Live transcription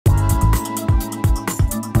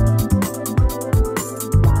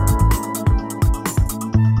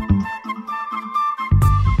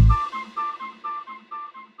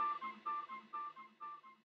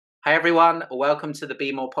Hi, everyone. Welcome to the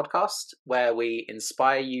Be More podcast, where we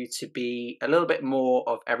inspire you to be a little bit more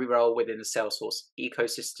of every role within the Salesforce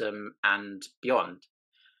ecosystem and beyond.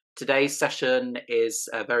 Today's session is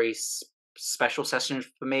a very special session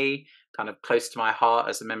for me, kind of close to my heart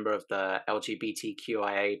as a member of the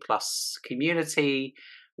LGBTQIA plus community.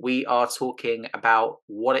 We are talking about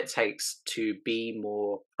what it takes to be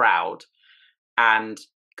more proud, and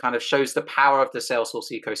kind of shows the power of the Salesforce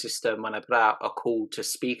ecosystem. When I put out a call to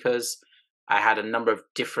speakers, I had a number of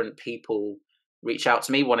different people reach out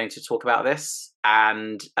to me wanting to talk about this.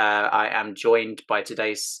 And I am joined by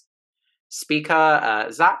today's speaker,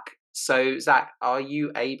 Zack. So, Zack, are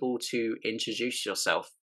you able to introduce yourself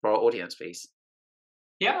for our audience, please?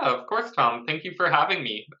 Yeah, of course, Tom. Thank you for having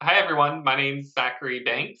me. Hi, everyone. My name's Zackary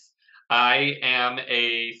Banks. I am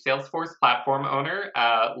a Salesforce platform owner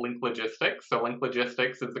at Link Logistics. So, Link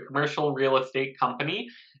Logistics is a commercial real estate company,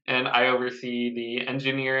 and I oversee the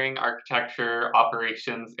engineering, architecture,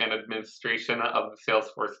 operations, and administration of the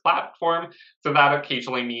Salesforce platform. So, that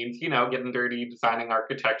occasionally means, getting dirty, designing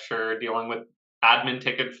architecture, dealing with admin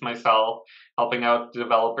tickets myself, helping out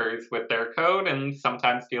developers with their code, and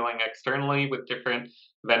sometimes dealing externally with different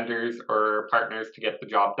vendors or partners to get the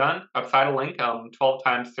job done. Outside of Link, I'm 12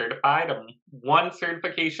 times certified. I'm one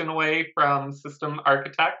certification away from system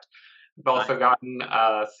architect. I've Nice. also gotten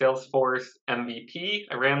Salesforce MVP.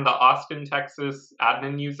 I ran the Austin, Texas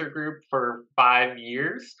admin user group for 5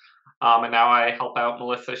 years. And now I help out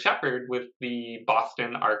Melissa Shepard with the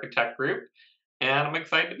Boston Architect Group. And I'm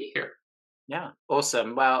excited to be here. Yeah,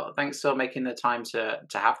 awesome. Well, thanks for making the time to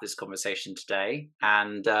have this conversation today,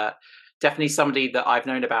 and definitely somebody that I've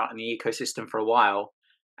known about in the ecosystem for a while.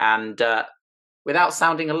 And without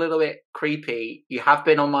sounding a little bit creepy, you have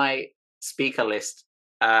been on my speaker list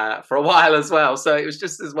for a while as well. So it was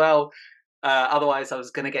just as well. Otherwise, I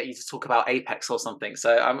was going to get you to talk about Apex or something.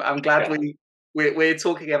 So I'm glad Yeah, we're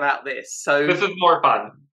talking about this. So this is more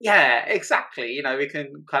fun. yeah, exactly. We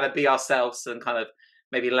can kind of be ourselves and kind of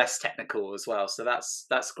maybe less technical as well. So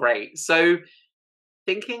that's great. So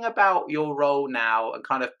thinking about your role now and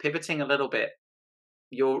kind of pivoting a little bit,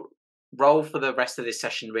 your role for the rest of this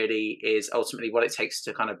session really is ultimately what it takes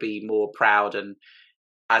to kind of be more proud and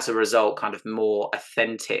as a result kind of more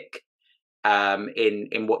authentic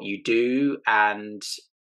in what you do and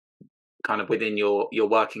kind of within your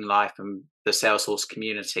working life and the Salesforce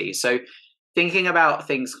community. So thinking about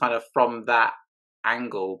things kind of from that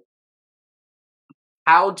angle,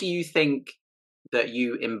 how do you think that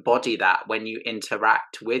you embody that when you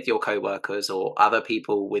interact with your coworkers or other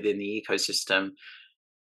people within the ecosystem?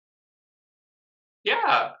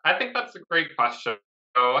 Yeah, I think that's a great question.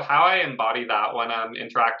 So, how I embody that when I'm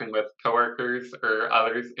interacting with coworkers or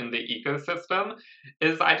others in the ecosystem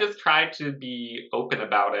is I just try to be open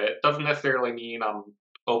about it. Doesn't necessarily mean I'm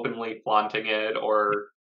openly flaunting it or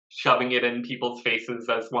shoving it in people's faces,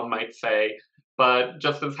 as one might say. But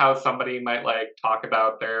just as how somebody might like talk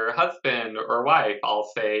about their husband or wife, I'll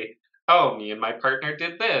say, "Oh, me and my partner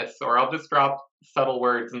did this," or I'll just drop subtle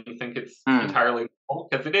words and think it's Mm, entirely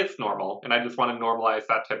because it is normal, and I just want to normalize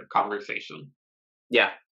that type of conversation.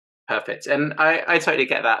 yeah, perfect. And I totally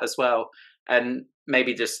get that as well. And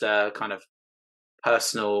maybe just a kind of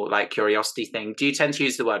personal like curiosity thing. Do you tend to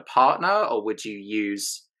use the word partner or would you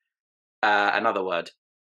use another word?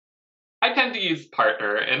 I tend to use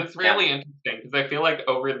partner, and it's Yeah. really interesting because I feel like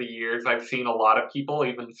over the years I've seen a lot of people,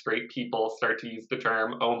 even straight people, start to use the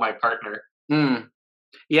term "oh my partner." Mm.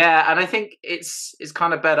 Yeah, and I think it's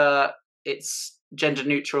kind of better. It's gender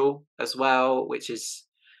neutral as well, which is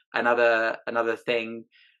another thing.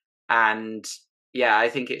 And yeah, I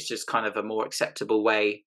think it's just kind of a more acceptable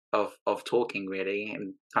way of talking, really,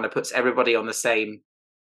 and kind of puts everybody on the same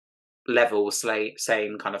level,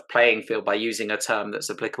 same kind of playing field by using a term that's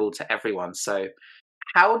applicable to everyone. So,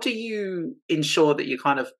 how do you ensure that you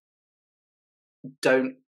kind of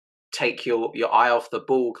don't take your eye off the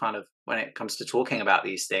ball, kind of when it comes to talking about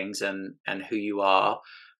these things and who you are?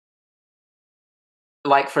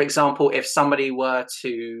 Like, for example, if somebody were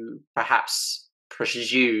to perhaps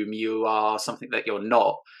presume you are something that you're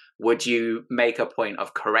not, would you make a point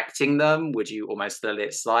of correcting them? Would you almost let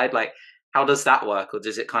it slide? Like, how does that work, or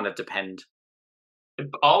does it kind of depend?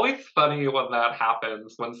 It's always funny when that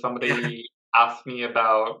happens, when somebody asks me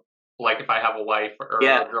about, like, if I have a wife or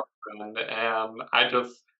Yeah. a girlfriend, and I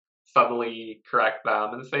just subtly correct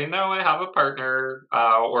them and say, "No, I have a partner,"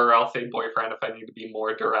 or I'll say boyfriend if I need to be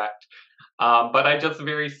more direct. But I just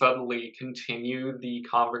very subtly continue the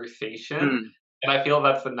conversation, Mm, and I feel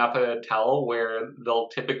that's enough of a tell where they'll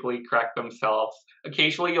typically correct themselves.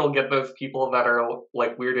 Occasionally, you'll get those people that are,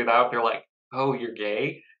 like, weirded out, they're like, "Oh, you're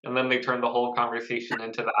gay?" And then they turn the whole conversation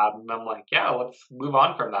into that. And I'm like, yeah, let's move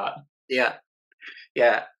on from that. Yeah,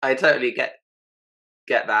 yeah, I totally get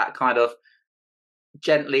that. Kind of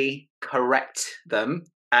gently correct them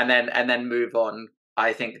and then move on.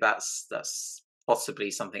 I think that's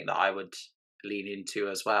possibly something that I would lean into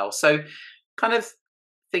as well. So kind of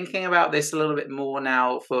thinking about this a little bit more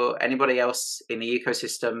now for anybody else in the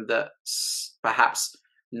ecosystem that's perhaps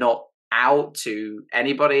not out to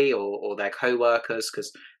anybody or their co-workers,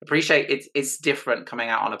 because appreciate it's different coming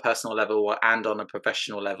out on a personal level and on a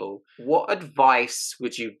professional level. What advice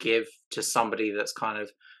would you give to somebody that's kind of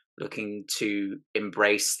looking to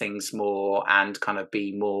embrace things more and kind of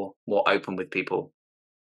be more open with people?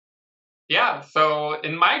 Yeah, so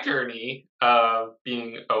in my journey of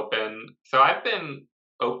being open, so I've been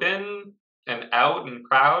open and out and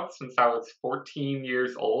proud since I was 14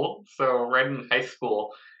 years old. So right in high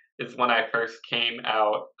school is when I first came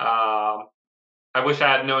out. I wish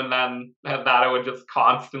I had known then that it would just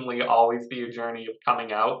constantly always be a journey of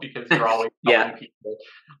coming out because you're always Yeah. telling people,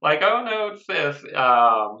 like, oh no, it's this.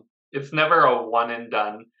 It's never a one and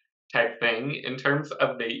done type thing. In terms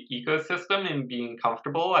of the ecosystem and being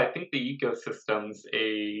comfortable, I think the ecosystem's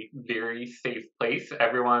a very safe place.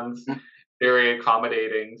 Everyone's Mm. very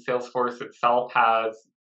accommodating. Salesforce itself has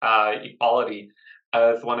equality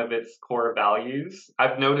as one of its core values.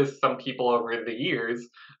 I've noticed some people over the years,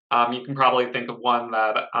 you can probably think of one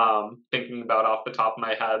that, thinking about off the top of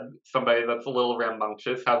my head, somebody that's a little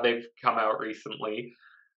rambunctious, how they've come out recently.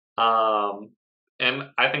 Um, and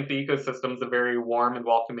I think the ecosystem is a very warm and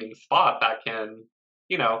welcoming spot that can,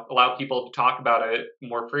 allow people to talk about it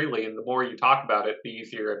more freely. And the more you talk about it, the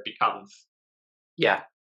easier it becomes. Yeah.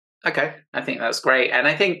 Okay, I think that's great, and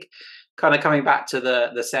I think kind of coming back to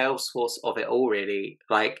the Salesforce of it all, really,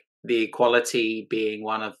 like the equality being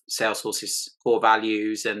one of Salesforce's core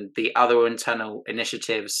values, and the other internal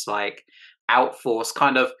initiatives like Outforce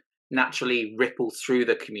kind of naturally ripple through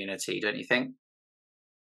the community, don't you think?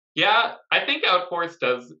 Yeah, I think Outforce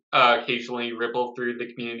does occasionally ripple through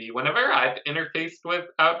the community. Whenever I've interfaced with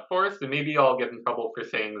Outforce, and maybe I'll get in trouble for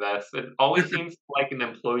saying this, it always seems like an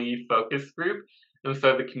employee focus group. And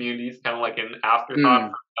so the community is kind of like an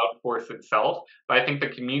afterthought Mm, for Outforce itself. But I think the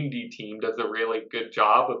community team does a really good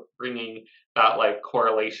job of bringing that like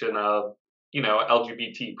correlation of,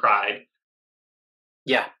 LGBT pride.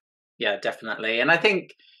 yeah, yeah, definitely, and I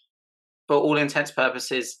think for all intents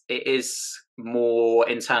purposes, it is more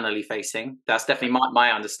internally facing. That's definitely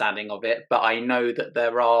my understanding of it. But I know that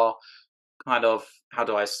there are kind of, how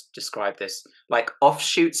do I describe this? Like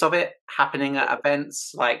offshoots of it happening at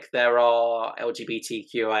events. Like there are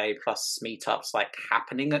LGBTQIA plus meetups like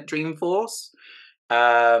happening at Dreamforce,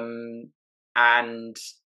 um, and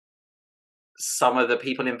some of the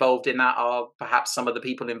people involved in that are perhaps some of the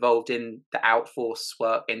people involved in the Outforce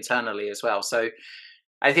work internally as well. So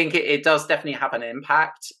I think it does definitely have an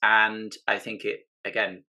impact, and I think it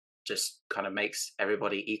again just kind of makes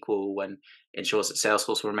everybody equal and ensures that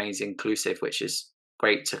Salesforce remains inclusive, which is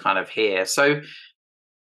great to kind of hear. So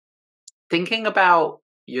thinking about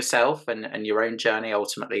yourself and your own journey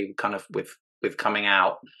ultimately kind of with coming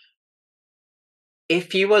out,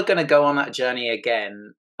 if you were going to go on that journey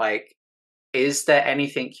again, like is there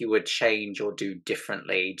anything you would change or do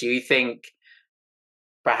differently? Do you think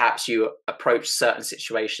perhaps you approach certain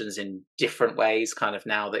situations in different ways kind of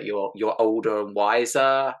now that you're older and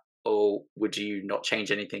wiser, or would you not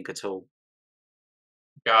change anything at all?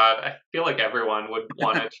 God, I feel like everyone would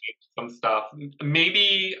want to change some stuff.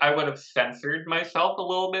 Maybe I would have censored myself a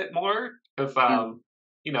little bit more because, Mm,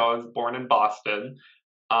 I was born in Boston,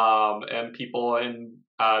 and people in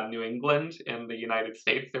New England in the United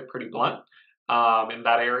States, they're pretty blunt in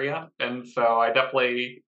that area. And so I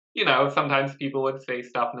definitely, sometimes people would say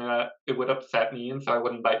stuff that it would upset me, and so I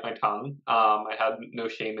wouldn't bite my tongue. I had no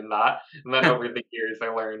shame in that. And then over the years, I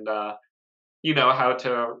learned, how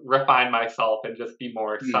to refine myself and just be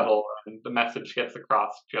more mm, subtle, and the message gets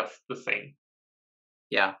across just the same.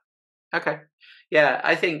 yeah. Okay. Yeah,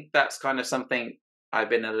 I think that's kind of something I've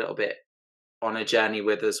been a little bit on a journey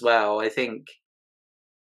with as well. I think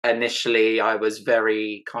initially I was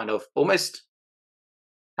very kind of almost,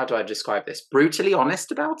 how do I describe this? Brutally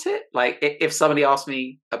honest about it. Like if somebody asked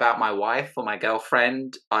me about my wife or my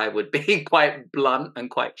girlfriend, I would be quite blunt and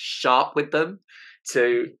quite sharp with them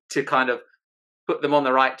to kind of put them on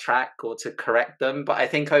the right track or to correct them. But I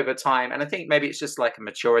think over time, and I think maybe it's just like a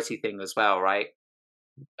maturity thing as well, right?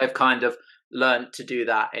 I've kind of learned to do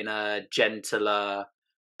that in a gentler,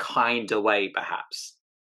 kinder way, perhaps.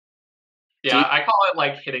 Do Yeah, you? I call it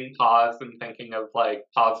like hitting pause and thinking of like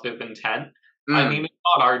positive intent. I Mm, mean, it's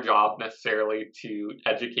not our job necessarily to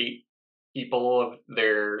educate people of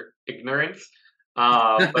their ignorance.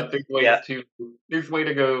 But Yeah. there's a way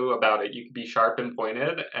to go about it. You can be sharp and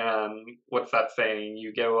pointed, and what's that saying?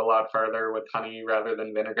 You go a lot farther with honey rather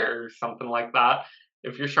than vinegar, or something like that.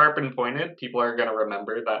 If you're sharp and pointed, people are going to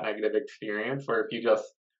remember that negative experience. Where if you just,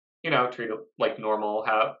 treat it like normal,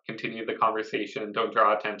 have continue the conversation, don't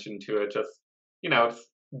draw attention to it, just, it's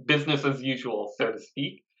business as usual, so to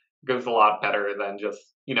speak, goes a lot better than just,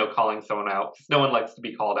 calling someone out. 'Cause no one likes to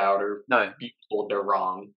be called out or No. be told they're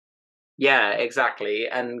wrong. Yeah, exactly.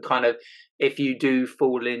 And kind of if you do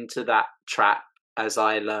fall into that trap, as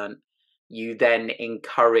I learned, you then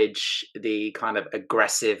encourage the kind of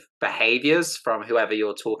aggressive behaviors from whoever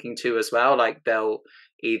you're talking to as well. Like they'll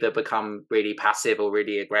either become really passive or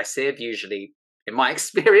really aggressive, usually, in my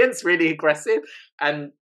experience, really aggressive.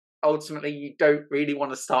 And ultimately, you don't really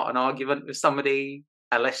want to start an argument with somebody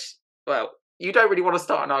unless, well, you don't really want to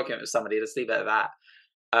start an argument with somebody. Let's leave it at that.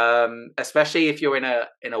 Especially if you're in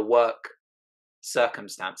a work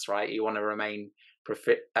circumstance, right? You want to remain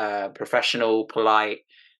professional, polite,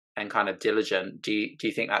 and kind of diligent. Do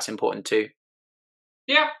you think that's important too?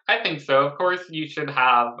 Yeah, I think so. Of course, you should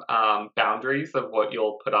have boundaries of what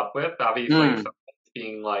you'll put up with. Obviously, if Mm. someone's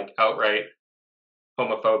being like outright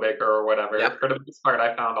homophobic or Yep. whatever, for the most part,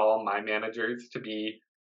 I found all my managers to be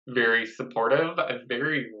very supportive. I've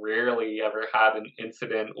very rarely ever had an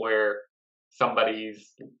incident where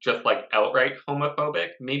somebody's just like outright homophobic.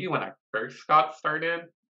 Maybe when I first got started,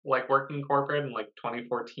 like working corporate in like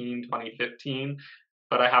 2014, 2015,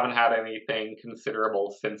 but I haven't had anything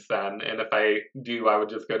considerable since then. And if I do, I would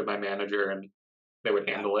just go to my manager and they would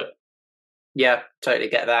Yeah. handle it. Yeah, totally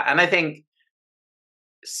get that. And I think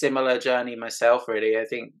similar journey myself, really. I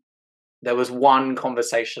think there was one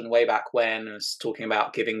conversation way back when I was talking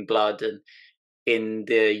about giving blood, and in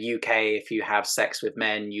the UK, if you have sex with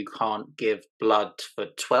men, you can't give blood for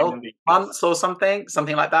 12 In the US. months or something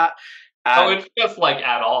like that. Oh, And it's just like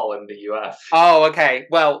at all in the US. oh, okay.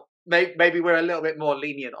 Well, maybe we're a little bit more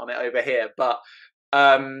lenient on it over here, but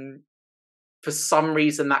um, for some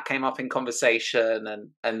reason that came up in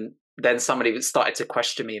conversation, and then somebody started to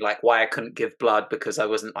question me like why I couldn't give blood because I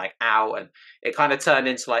wasn't like out, and it kind of turned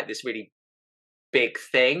into like this really big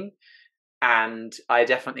thing. And I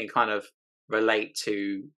definitely kind of relate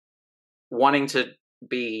to wanting to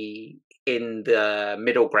be in the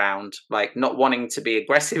middle ground, like not wanting to be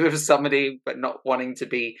aggressive with somebody, but not wanting to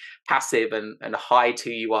be passive and hide who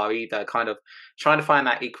you are either. Kind of trying to find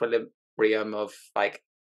that equilibrium of like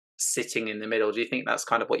sitting in the middle. Do you think that's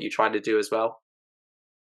kind of what you try to do as well?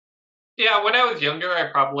 Yeah, when I was younger,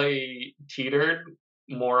 I probably teetered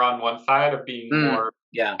more on one side of being Mm, more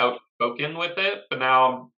yeah, outspoken with it, but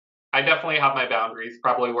now I definitely have my boundaries,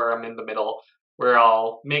 probably where I'm in the middle, where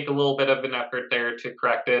I'll make a little bit of an effort there to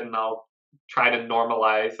correct it and I'll try to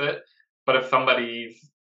normalize it. But if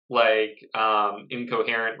somebody's like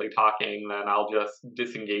incoherently talking, then I'll just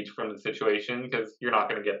disengage from the situation because you're not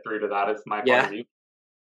going to get through to that, is my point of yeah, view.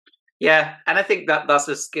 yeah. And I think that that's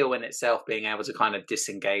a skill in itself. Being able to kind of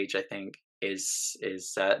disengage, I think, is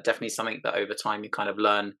definitely something that over time you kind of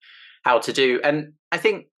learn how to do. And I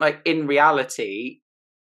think, like in reality,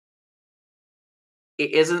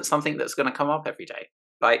 it isn't something that's going to come up every day.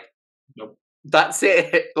 Like Nope. that's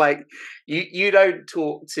it. Like you don't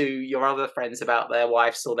talk to your other friends about their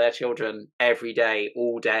wives or their children every day,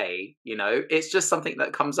 all day. It's just something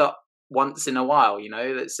that comes up once in a while.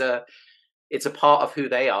 It's a part of who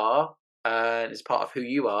they are, it's part of who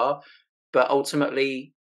you are. But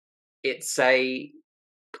ultimately, it's a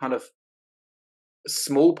kind of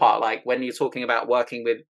small part. Like when you're talking about working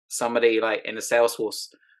with somebody like in a Salesforce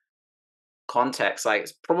context, like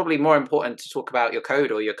it's probably more important to talk about your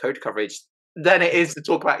code or your code coverage than it is to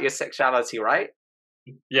talk about your sexuality, right?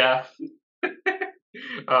 Yeah.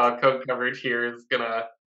 Code coverage here is gonna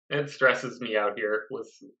it stresses me out here with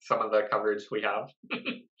some of the coverage we have.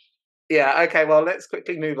 Yeah. Okay. Well, let's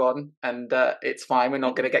quickly move on, and it's fine. We're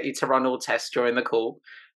not going to get you to run all tests during the call.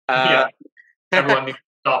 Uh, Yeah, everyone needs to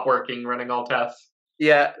stop working, running all tests.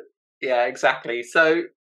 yeah. Yeah. Exactly. So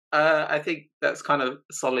I think that's kind of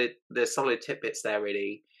solid. There's solid tidbits there,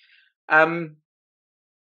 really. Um,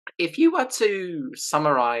 if you were to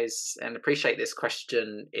summarize, and appreciate this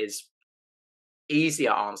question is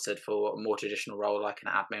easier answered for a more traditional role like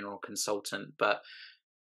an admin or a consultant, but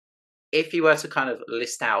if you were to kind of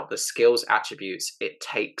list out the skills attributes it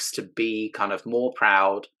takes to be kind of more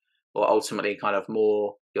proud or ultimately kind of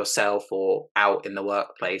more yourself or out in the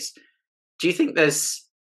workplace, do you think there's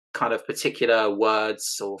kind of particular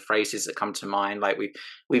words or phrases that come to mind? Like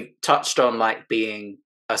we've touched on like being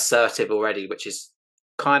assertive already, which is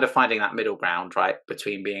kind of finding that middle ground, right,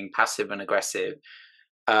 between being passive and aggressive.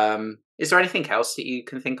 Is there anything else that you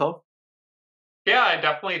can think of? Yeah, I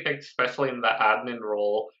definitely think, especially in the admin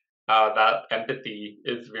role, that empathy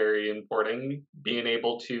is very important. Being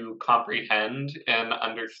able to comprehend and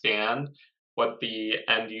understand what the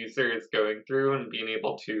end user is going through and being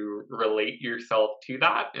able to relate yourself to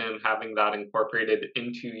that and having that incorporated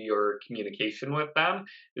into your communication with them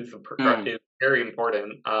Mm, is very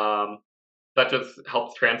important. That just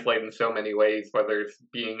helps translate in so many ways, whether it's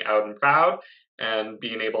being out and proud and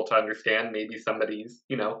being able to understand maybe somebody's,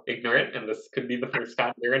 ignorant, and this could be the first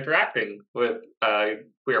time they're interacting with a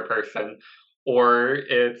queer person, or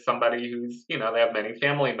it's somebody who's, they have many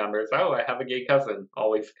family members. Oh, I have a gay cousin,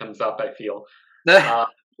 always comes up, I feel. Uh,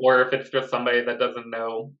 or if it's just somebody that doesn't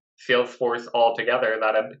know Salesforce altogether,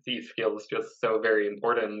 that empathy skill is just so very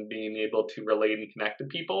important, being able to relate and connect to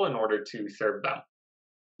people in order to serve them.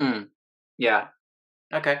 mm, yeah.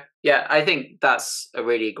 Okay. Yeah, I think that's a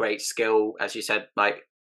really great skill, as you said, like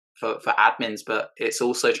for admins, but it's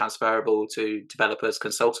also transferable to developers,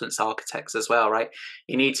 consultants, architects as well, right?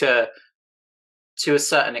 You need to a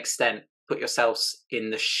certain extent, put yourselves in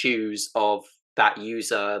the shoes of that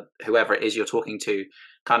user, whoever it is you're talking to,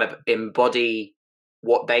 kind of embody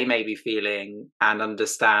what they may be feeling and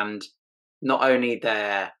understand not only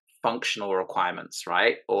their functional requirements,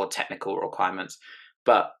 right, or technical requirements,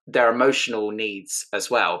 but their emotional needs as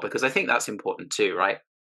well, because I think that's important too, right?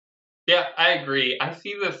 Yeah, I agree. I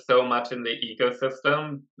see this so much in the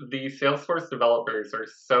ecosystem. The Salesforce developers are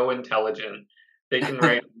so intelligent. They can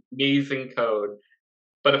write amazing code.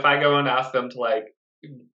 But if I go and ask them to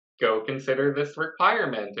go consider this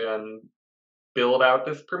requirement and build out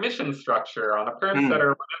this permission structure on a perm set Mm,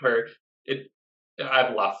 or whatever, it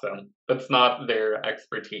I've lost them. That's not their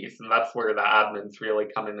expertise, and that's where the admins really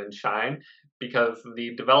come in and shine because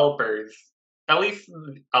the developers, at least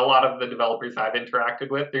a lot of the developers I've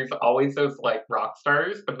interacted with, there's always those rock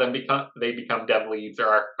stars, but then become dev leads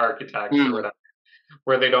or architects or mm, whatever,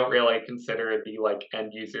 where they don't really consider the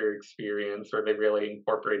end user experience, or they really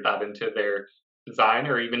incorporate that into their design,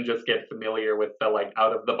 or even just get familiar with the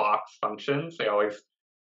out of the box functions. They always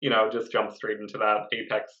just jump straight into that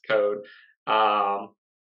Apex code. Um,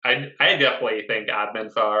 I definitely think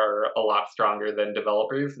admins are a lot stronger than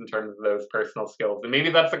developers in terms of those personal skills, and maybe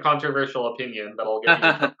that's a controversial opinion that'll get me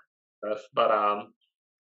in trouble with this, but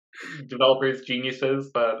developers geniuses,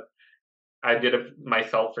 but I did it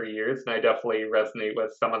myself for years, and I definitely resonate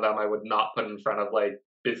with some of them. I would not put in front of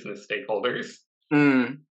business stakeholders.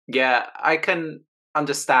 mm. Yeah, I can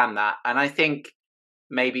understand that, and I think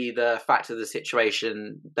maybe the fact of the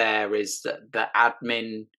situation there is that the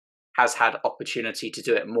admin has had opportunity to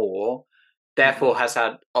do it more, Mhm. therefore has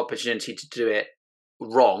had opportunity to do it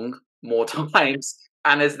wrong more times,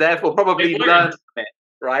 and has therefore They've probably learned learned. from it,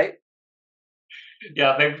 right?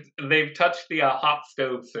 Yeah, they've touched the hot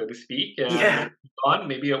stove, so to speak, and Yeah, maybe it's on,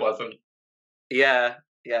 maybe it wasn't. yeah,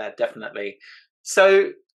 yeah, definitely.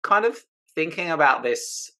 So, kind of thinking about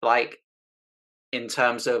this, like in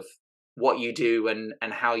terms of what you do and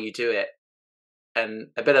how you do it,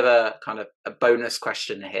 and a bit of a kind of a bonus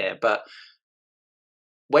question here, but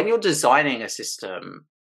when you're designing a system,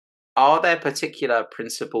 are there particular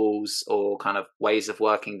principles or kind of ways of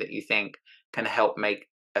working that you think can help make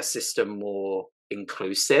a system more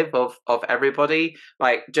inclusive of everybody?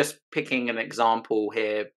 Like just picking an example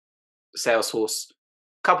here, Salesforce,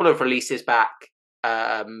 a couple of releases back,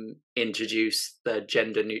 introduced the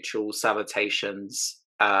gender neutral salutations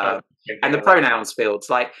I was and thinking the of that. pronouns fields.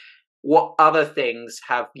 Like, what other things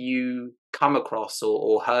have you come across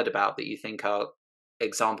or heard about that you think are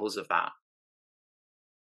examples of that?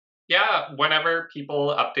 Yeah, whenever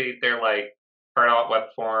people update their Pardot web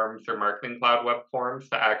forms or Marketing Cloud web forms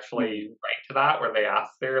to Hmm. actually write to that, where they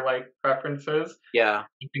ask their preferences, Yeah.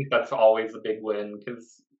 I think that's always a big win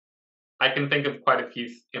because I can think of quite a few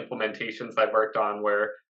implementations I've worked on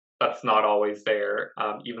where that's not always there,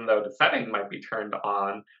 even though the setting might be turned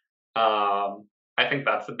on. I think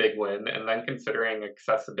that's a big win. And then considering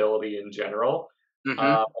accessibility in general, Hmm.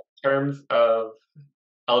 in terms of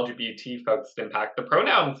LGBT folks' impact, the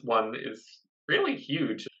pronouns one is really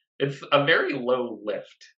huge. It's a very low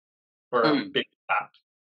lift for a Mm. big impact.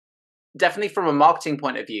 Definitely from a marketing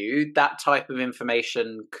point of view, that type of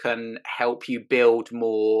information can help you build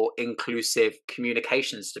more inclusive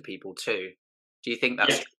communications to people too. Do you think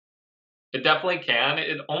that's Yes, true? it definitely can.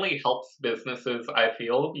 It only helps businesses, I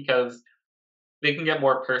feel, because they can get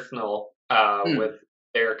more personal Mm. with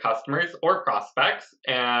their customers or prospects,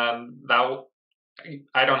 and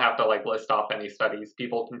I don't have to list off any studies.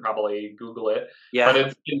 People can probably Google it, but Yeah.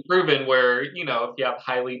 it's been proven where if you have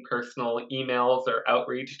highly personal emails or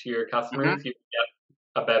outreach to your Hmm. customers, you get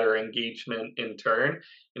a better engagement in turn,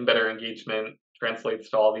 and better engagement translates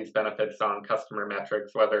to all these benefits on customer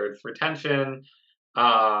metrics, whether it's retention,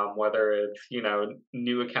 whether it's,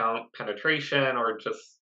 new account penetration or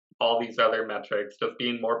just all these other metrics. Just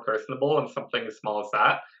being more personable and something as small as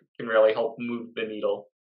that can really help move the needle.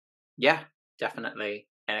 Yeah, definitely.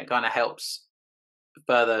 And it kind of helps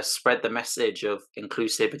further spread the message of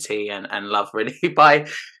inclusivity and love really by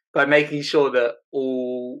making sure that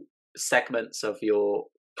all segments of your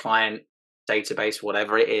client database,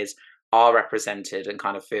 whatever it is, are represented and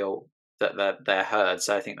kind of feel that they're heard.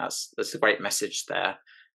 So I think that's a great message there.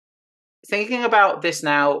 Thinking about this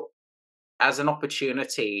now as an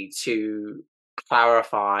opportunity to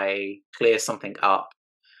clear something up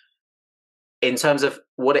in terms of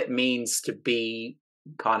what it means to be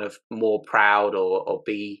kind of more proud or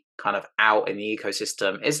be kind of out in the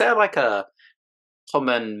ecosystem, is there like a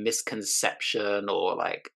common misconception or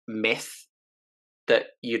like myth that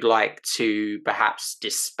you'd like to perhaps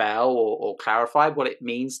dispel or clarify what it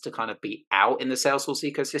means to kind of be out in the Salesforce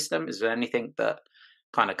ecosystem? Is there anything that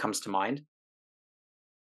kind of comes to mind?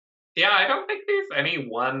 Yeah, I don't think there's any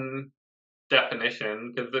one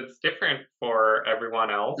definition because it's different for everyone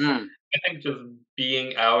else. Mm, I think just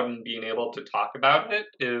being out and being able to talk about it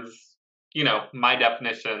is, my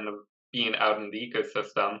definition of being out in the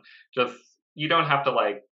ecosystem. Just you don't have to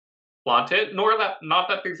like flaunt it, nor that not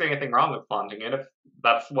that there's anything wrong with flaunting it. If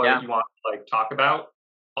that's what yeah, you want to like talk about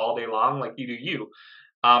all day long, like you do you.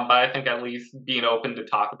 But I think at least being open to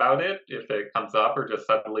talk about it if it comes up, or just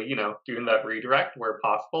suddenly, doing that redirect where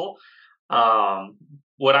possible. Um,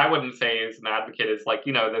 what I wouldn't say as an advocate is like,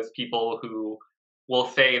 there's people who will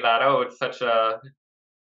say that, oh, it's such a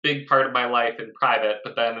big part of my life in private,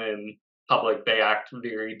 but then in public they act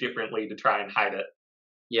very differently to try and hide it.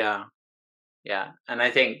 yeah, yeah. And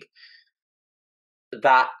I think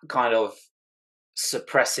that kind of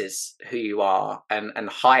suppresses who you are and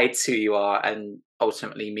hides who you are and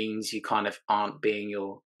ultimately means you kind of aren't being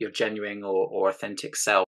your genuine or authentic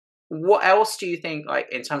self. What else do you think, like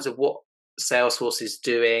in terms of what Salesforce is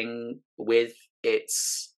doing with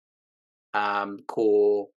its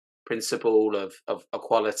core principle of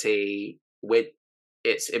equality, with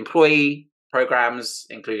its employee programs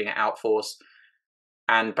including Outforce,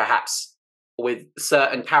 and perhaps with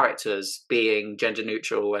certain characters being gender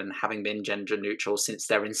neutral and having been gender neutral since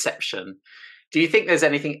their inception? Do you think there's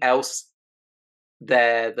anything else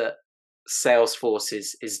there that Salesforce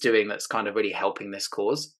is doing that's kind of really helping this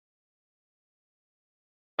cause?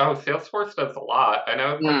 Oh, Salesforce does a lot. I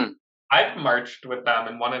know because Mm, I've marched with them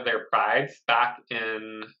in one of their prides back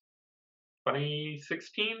in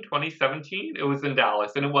 2016, 2017. It was in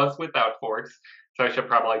Dallas, and it was without Force. So I should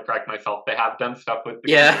probably correct myself. They have done stuff with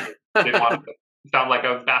the yeah. community. Didn't want to sound like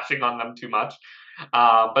I was bashing on them too much.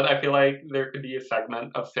 But I feel like there could be a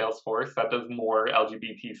segment of Salesforce that does more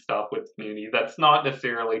LGBT stuff with the community. That's not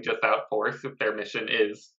necessarily just Outforce if their mission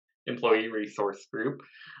is employee resource group.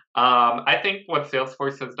 I think what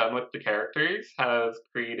Salesforce has done with the characters has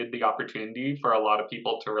created the opportunity for a lot of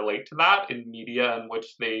people to relate to that in media in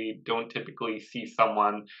which they don't typically see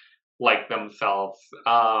someone like themselves.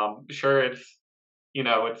 Sure, it's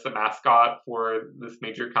a mascot for this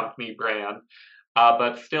major company brand,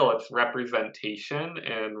 but still, it's representation,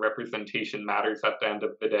 and representation matters at the end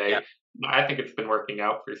of the Yeah. day. I think it's been working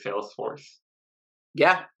out for Salesforce.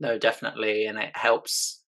 Yeah, no, definitely. And it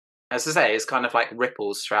helps, as I say, it's kind of like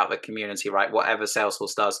ripples throughout the community, right? Whatever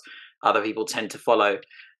Salesforce does, other people tend to follow.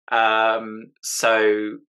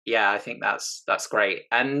 So yeah, I think that's great.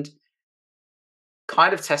 And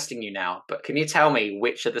kind of testing you now, but can you tell me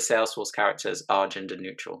which of the Salesforce characters are gender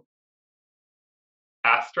neutral?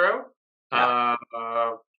 Astro, Yeah.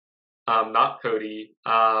 uh, not Cody.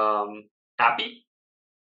 Happy,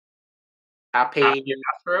 Appy, Happy and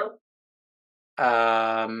Astro.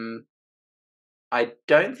 um, I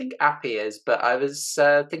don't think Appy is, but I was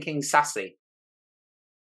thinking Sassy.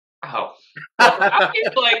 Oh, well,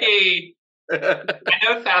 Sassy's like a. I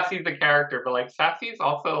know Sassy's a character, but like Sassy's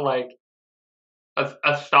also like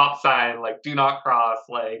a stop sign, like do not cross,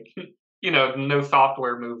 like no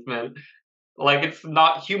software movement. Like it's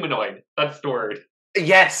not humanoid. That's stored.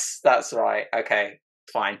 Yes, that's right. Okay,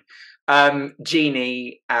 fine.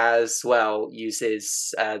 Jeannie as well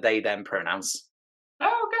uses they them pronouns.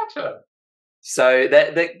 Oh, gotcha. So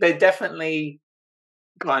they're definitely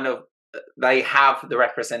kind of they have the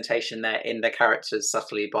representation there in the characters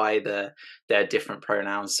subtly by their different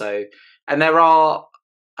pronouns. So and there are,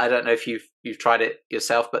 I don't know if you've tried it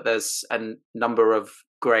yourself, but there's a number of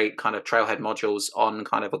great kind of trailhead modules on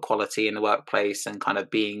kind of equality in the workplace and kind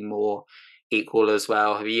of being more equal as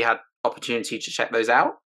well. Have you had opportunity to check those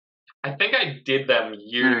out? I think I did them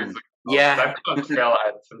years Mm. ago because Yeah. I've been on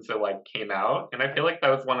Trailhead since it like came out, and I feel like that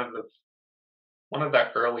was one of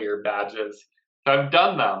the earlier badges. So I've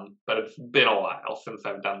done them, but it's been a while since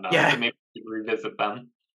I've done them. So Yeah. maybe we could revisit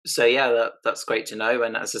them. So yeah, that's great to know.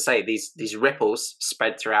 And as I say, these ripples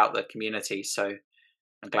spread throughout the community. So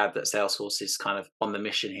I'm glad that Salesforce is kind of on the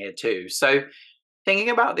mission here too. So thinking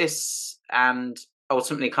about this and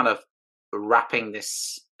ultimately kind of wrapping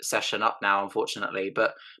this session up now, unfortunately.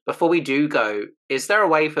 But before we do go, is there a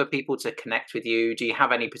way for people to connect with you? Do you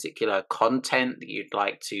have any particular content that you'd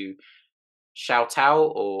like to shout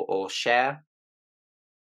out or share?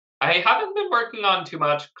 I haven't been working on too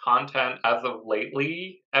much content as of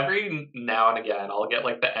lately. Every now and again, I'll get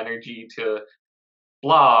like the energy to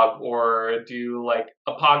blog or do like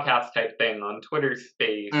a podcast type thing on Twitter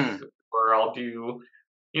Space, Mm, or I'll do,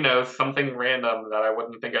 something random that I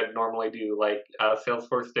wouldn't think I'd normally do. Like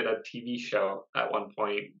Salesforce did a TV show at one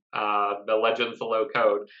point, The Legends of Low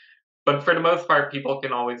Code. But for the most part, people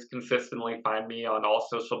can always consistently find me on all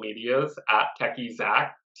social medias at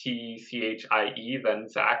TechieZack, TechIE, then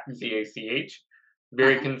Zack, ZACH.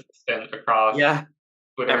 Very mhm. consistent across Yeah,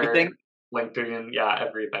 Twitter, everything. LinkedIn, yeah,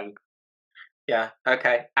 everything. Yeah.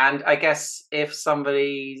 Okay. And I guess if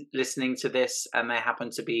somebody listening to this and they happen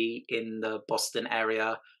to be in the Boston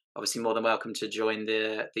area, obviously more than welcome to join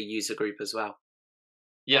the user group as well.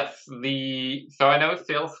 Yes, so I know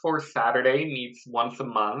Salesforce Saturday meets once a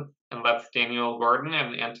month, and that's Daniel Gordon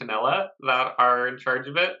and Antonella that are in charge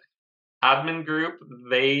of it. Admin group,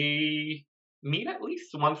 they meet at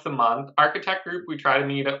least once a month. Architect group, we try to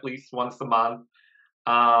meet at least once a month.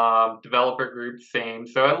 Developer group, same.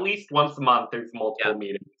 So at least once a month, there's Yeah. multiple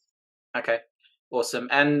meetings. Okay. Awesome.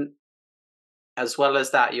 And as well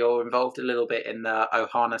as that, you're involved a little bit in the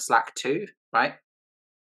Ohana Slack too, right?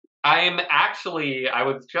 I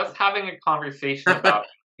was just having a conversation about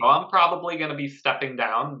it. So I'm probably going to be stepping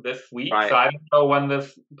down this week. So Right. I don't know when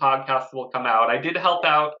this podcast will come out. I did help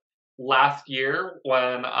out last year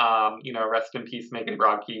when, rest in peace, Megan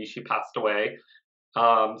Brodkey, she passed away.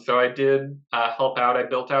 So I did help out. I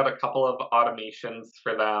built out a couple of automations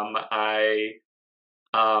for them. I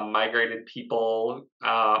migrated people.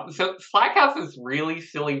 So Slack has this really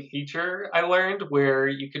silly feature I learned where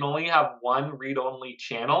you can only have one read-only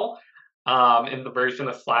channel in the version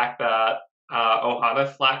of Slack that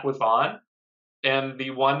Ohana Slack was on. And the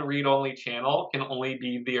one read-only channel can only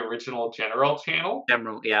be the original general channel.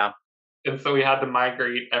 General. Yeah. And so we had to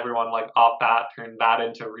migrate everyone like off that, turn that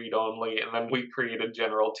into read-only, and then we created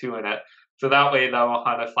general 2 in it. So that way the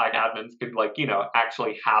Ohana Slack admins could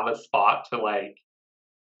actually have a spot to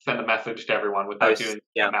send a message to everyone without Post. doing a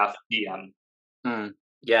Yeah. mass DM. Mm.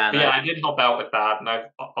 Yeah. But No. yeah, I did help out with that, and I've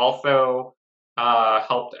also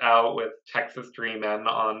helped out with Texas Dream In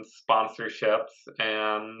on sponsorships,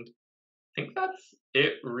 and I think that's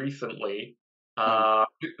it recently. Mm.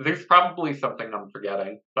 There's probably something I'm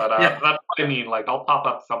forgetting, but Yeah. that's what I mean. Like, I'll pop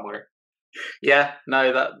up somewhere. Yeah.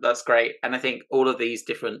 No. That's great. And I think all of these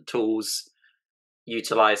different tools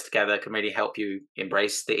utilized together can really help you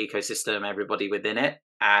embrace the ecosystem, everybody within it,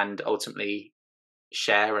 and ultimately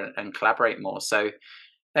share and collaborate more. So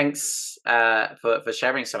thanks for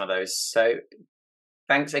sharing some of those. So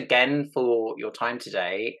thanks again for your time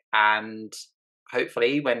today. And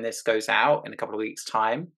hopefully, when this goes out in a couple of weeks'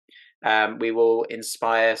 time, we will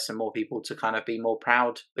inspire some more people to kind of be more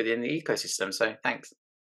proud within the ecosystem. So thanks.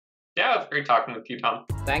 Yeah, it was great talking with you, Tom.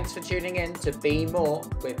 Thanks for tuning in to Be More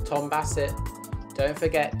with Tom Bassett. Don't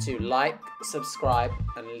forget to like, subscribe,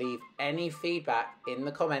 and leave any feedback in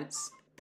the comments.